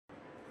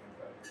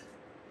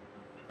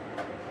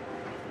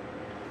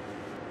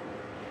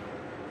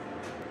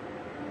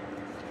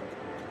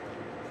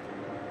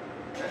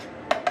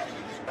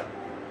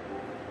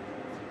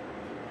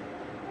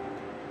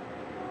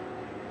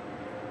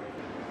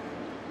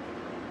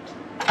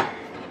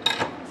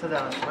それで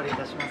はお配りい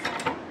たします。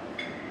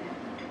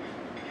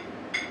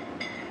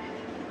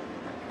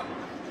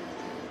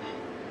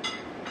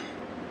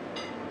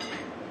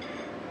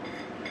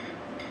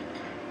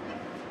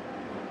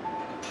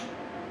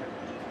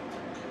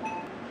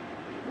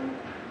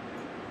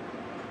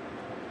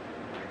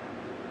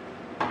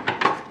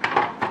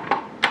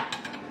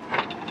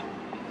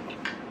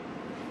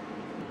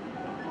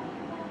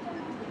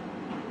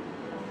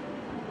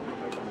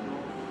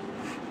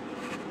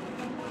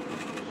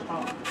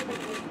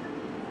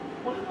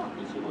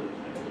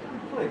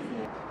そうです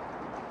ね。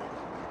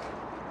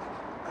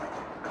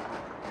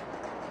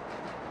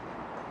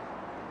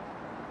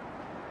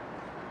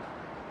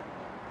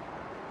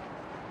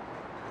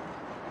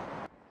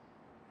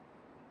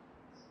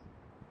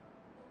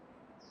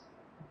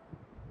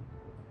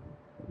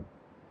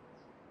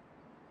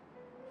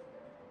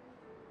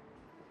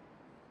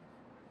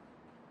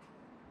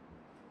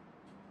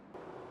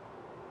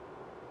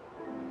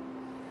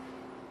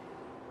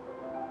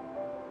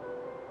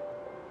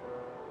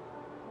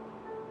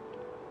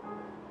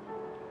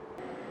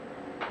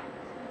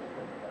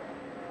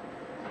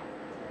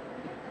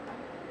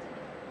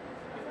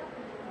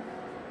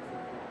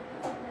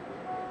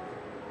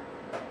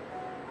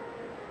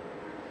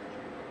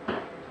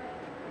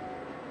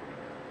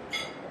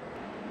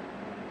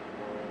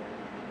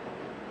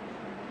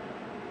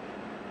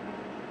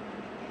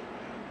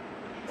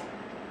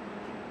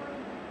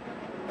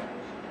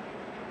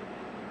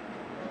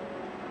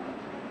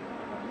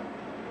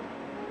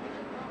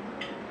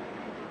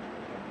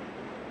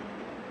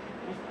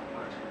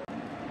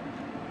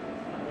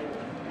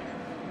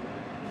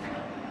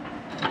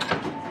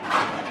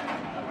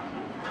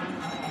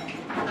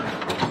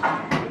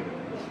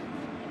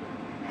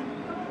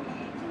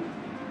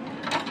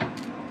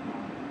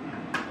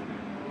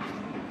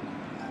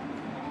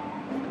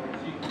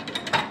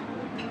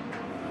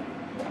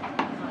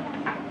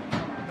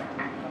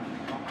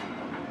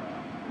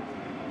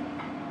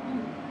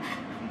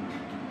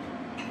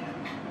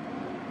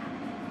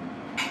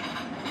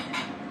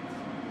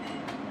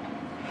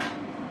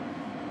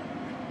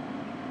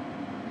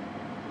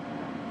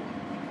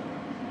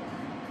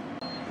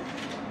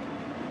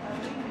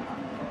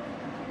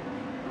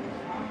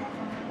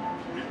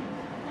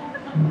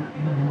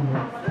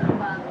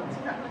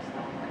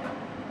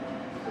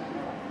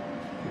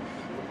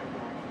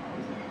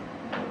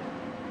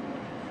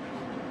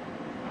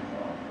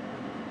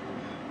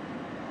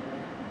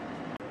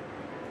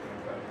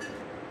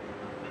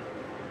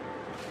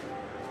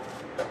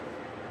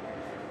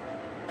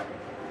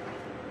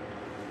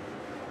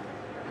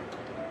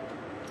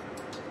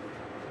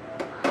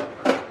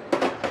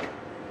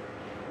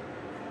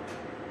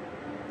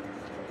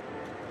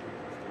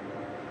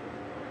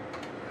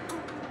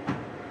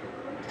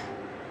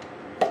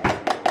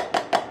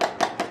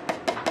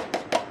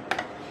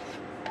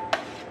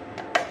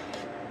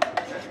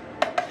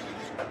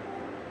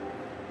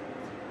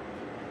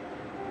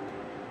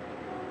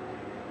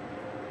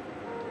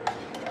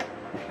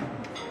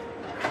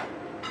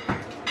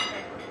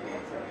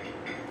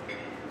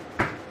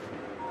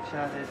こち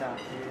らでじゃあ、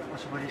お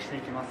絞りしてい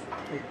きます。は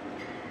い。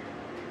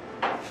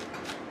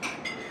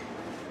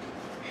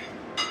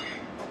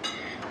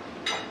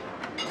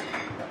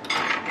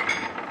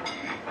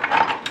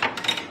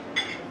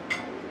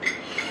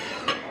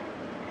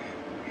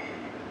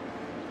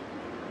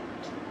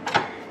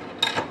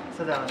そ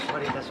れではお絞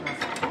りいたしま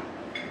す。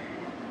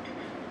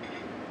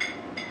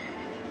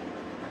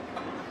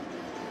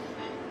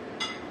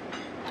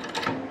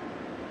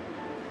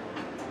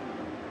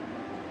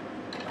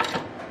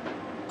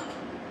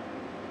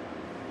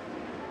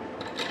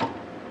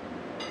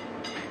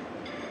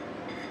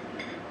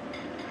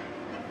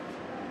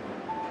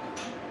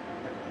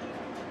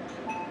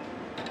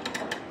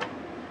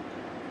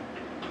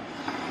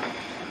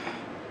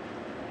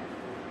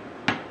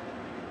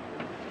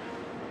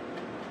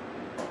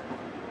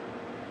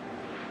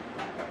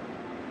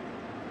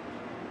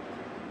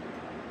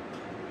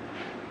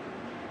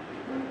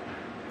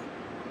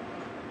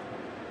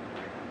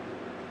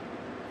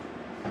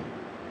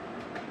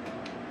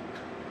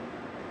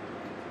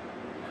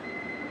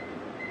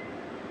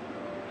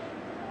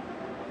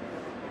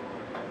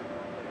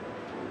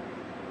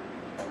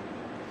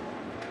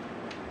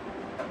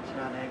こち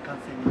らね、完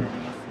成になり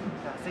ます。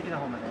じゃあ席の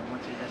方までお持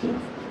ちいたしま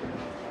す。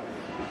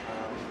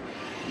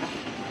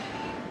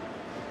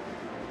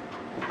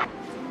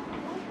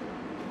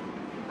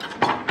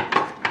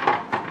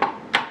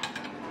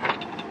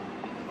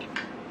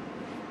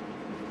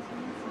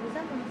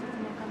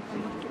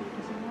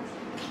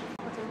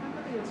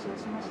使用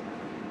しました。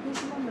品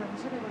種モンブラン2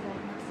種類ござい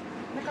ます。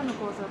中の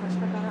構造が下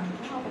からた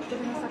っぷ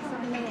りのサク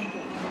サクメレン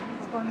ゲ、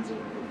スポンジ、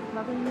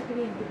マグニムク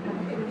リーム、生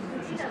クリー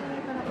ム、そして上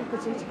から約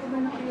11個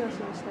分の栗を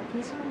使用した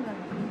錦糸モンブラン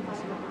のクリームが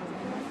絞ってござ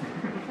います。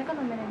中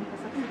のメレンゲが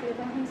サクサクで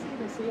大変すぎ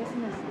る吸いやすいです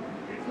ので、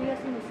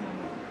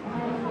お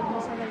早めにお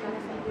召し上がりく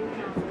ださいという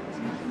お願いいたし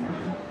ます。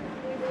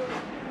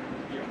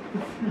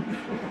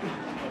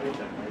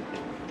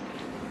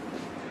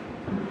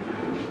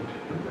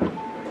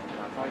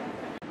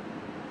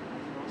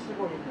お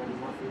絞りになり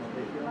ますの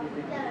で、広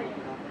げてみてください。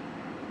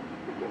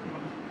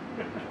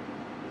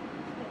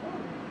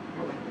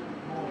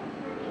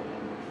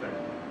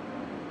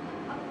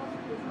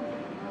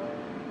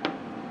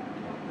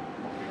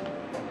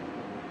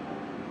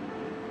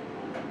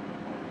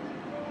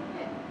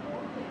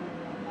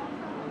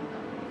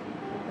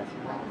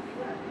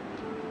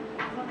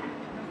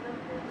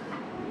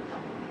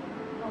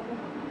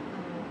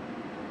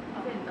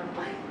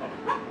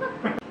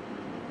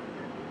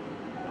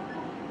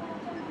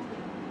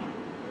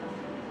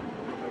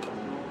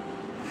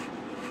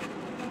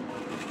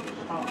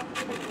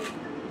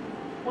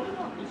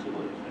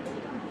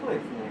そうで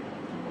すね。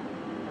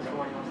かしこ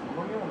まりました。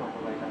お飲み物を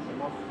お伺いいたし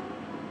ます。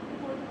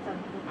ほ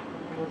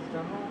うじ茶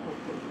のホ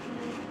ットです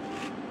ね。